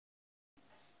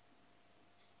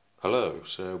Hello,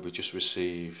 so we just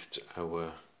received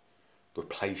our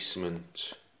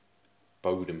replacement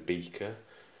Bodum beaker,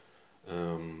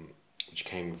 which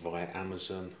came via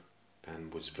Amazon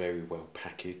and was very well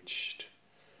packaged.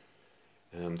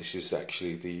 This is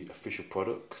actually the official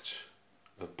product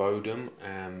of Bodum,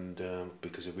 and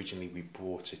because originally we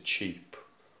bought a cheap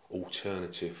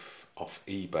alternative off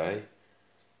eBay,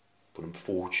 but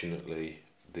unfortunately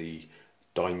the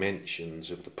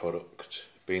dimensions of the product,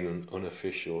 being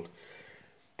unofficial,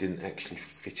 didn't actually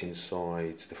fit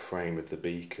inside the frame of the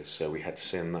beaker, so we had to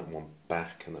send that one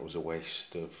back, and that was a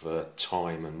waste of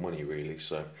time and money really.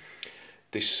 So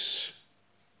this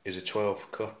is a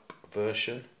 12 cup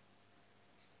version,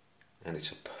 and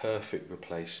it's a perfect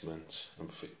replacement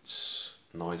and fits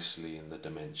nicely in the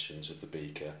dimensions of the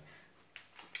beaker.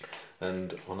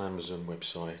 And on Amazon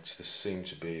website there seemed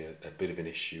to be a bit of an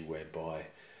issue whereby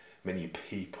many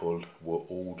people were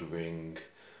ordering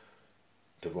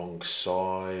the wrong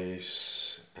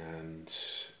size, and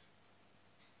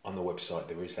on the website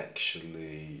there is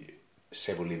actually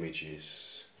several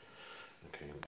images. Okay,